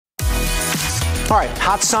All right,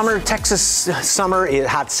 hot South Texas summer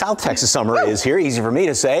is here, easy for me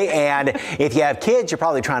to say. And if you have kids, you're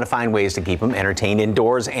probably trying to find ways to keep them entertained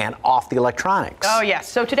indoors and off the electronics. Oh, yes.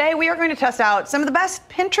 So today we are going to test out some of the best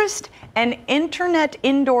Pinterest and internet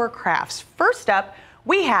indoor crafts. First up,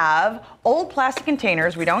 we have old plastic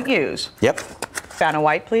containers we don't use. Yep. Fiona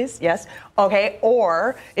White, please. Yes. Okay.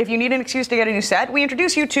 Or if you need an excuse to get a new set, we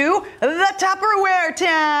introduce you to the Tupperware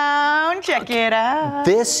Town. Check it out.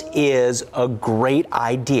 This is a great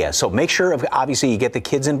idea. So make sure, obviously, you get the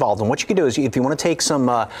kids involved. And what you can do is, if you want to take some,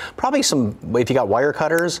 if you got wire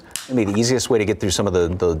cutters, maybe the easiest way to get through some of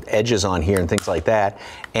the edges on here and things like that.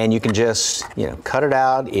 And you can just, cut it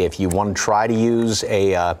out. If you want to try to use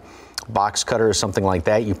a box cutter or something like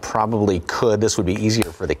that, you probably could. This would be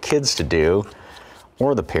easier for the kids to do,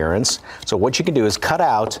 or the parents. So what you can do is cut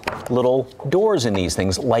out little doors in these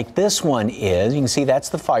things, like this one is. You can see that's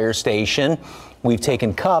the fire station. We've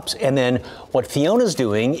taken cups, and then what Fiona's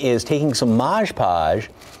doing is taking some Mod Podge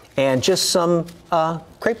and just some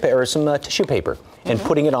crepe or some tissue paper and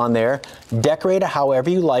putting it on there. Decorate it however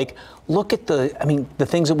you like. Look at the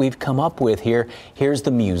things that we've come up with here. Here's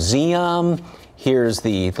the museum. Here's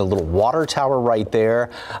the little water tower right there.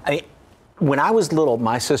 When I was little,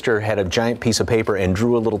 my sister had a giant piece of paper and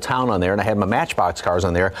drew a little town on there, and I had my Matchbox cars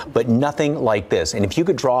on there, but nothing like this. And if you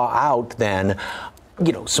could draw out then,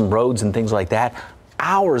 some roads and things like that,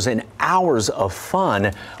 hours and hours of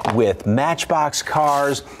fun with Matchbox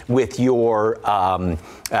cars, with your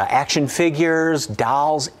action figures,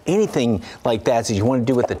 dolls, anything like that you want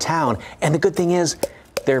to do with the town. And the good thing is,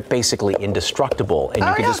 they're basically indestructible, and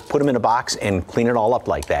you can just put them in a box and clean it all up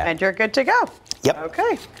like that. And you're good to go. Yep.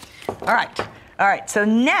 Okay. All right. So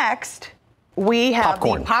next, we have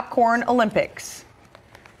the Popcorn Olympics.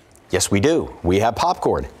 Yes, we do. We have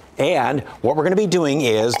popcorn. And what we're going to be doing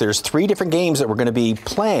is there's 3 different games that we're going to be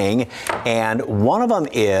playing, and one of them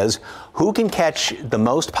is who can catch the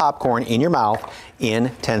most popcorn in your mouth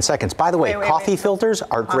in 10 seconds. By the way, coffee filters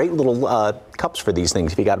are great little cups for these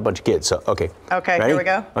things if you got a bunch of kids. So, okay. Okay, ready? Here we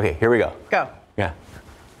go. Okay, here we go. Go. Yeah.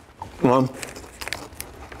 One.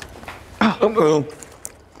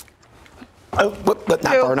 Not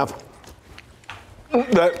far enough.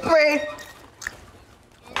 3.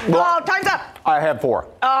 Well, time's up. I had 4.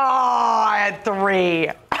 Oh, I had 3.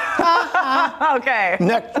 Okay.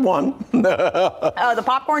 Next one. The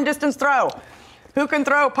popcorn distance throw. Who can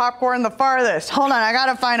throw popcorn the farthest? Hold on, I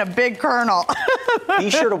gotta find a big kernel. Be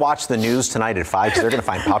sure to watch the news tonight at 5 because they're gonna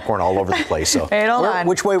find popcorn all over the place. So, hey, hold on.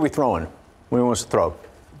 Which way are we throwing? Where wants to throw?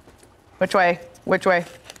 Which way?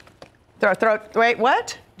 Throw. Wait,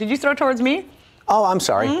 what? Did you throw towards me? Oh, I'm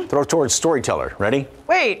sorry. Throw towards storyteller. Ready?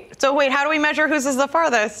 Wait, how do we measure whose is the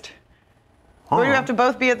farthest? Do you have to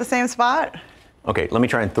both be at the same spot? Okay, let me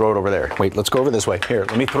try and throw it over there. Wait, let's go over this way. Here,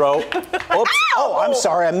 let me throw. Oops. Oh, I'm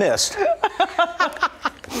sorry, I missed.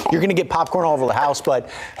 You're going to get popcorn all over the house, but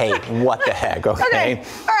hey, what the heck, okay?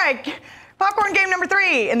 All right. Popcorn game number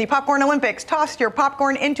 3 in the Popcorn Olympics. Toss your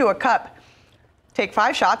popcorn into a cup. Take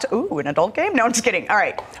 5 shots. Ooh, an adult game? No, I'm just kidding. All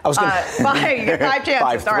right. I was going to... You get 5 chances.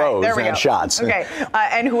 5 throws, all right, there we go. Shots. Okay.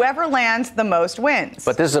 And whoever lands the most wins.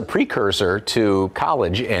 But this is a precursor to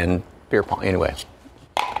college and beer pong. Anyway.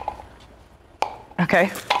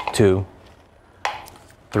 Okay. 2,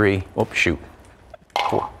 3. Oops, shoot.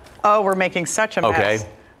 4. Oh, we're making such a mess. Okay.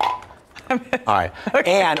 All right.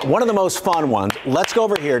 Okay. And one of the most fun ones, let's go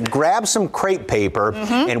over here, grab some crepe paper,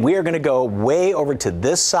 and we are going to go way over to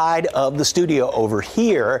this side of the studio over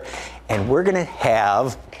here, and we're going to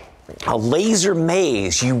have a laser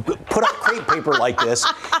maze. You put up crepe paper like this,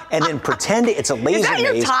 and then pretend it's a laser maze. Is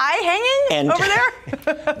that your tie hanging over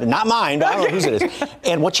there? Not mine, but I don't know whose it is.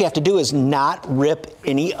 And what you have to do is not rip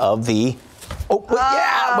any of the... Oh,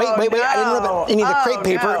 yeah, wait, no. I didn't rip any of the crepe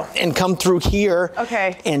paper and come through here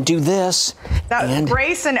and do this. That was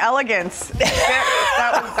grace and elegance.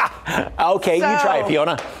 Okay, you try it,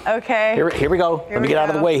 Fiona. Okay. Here we go. Let me get out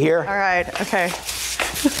of the way here. All right, okay.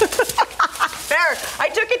 There, I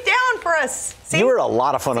took it down for us. See? You were a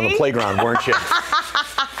lot of fun on the playground, weren't you?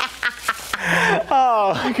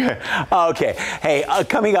 Oh, okay. Okay. Hey,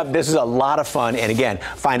 coming up, this is a lot of fun. And again,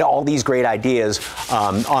 find all these great ideas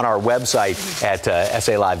on our website at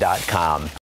SALive.com.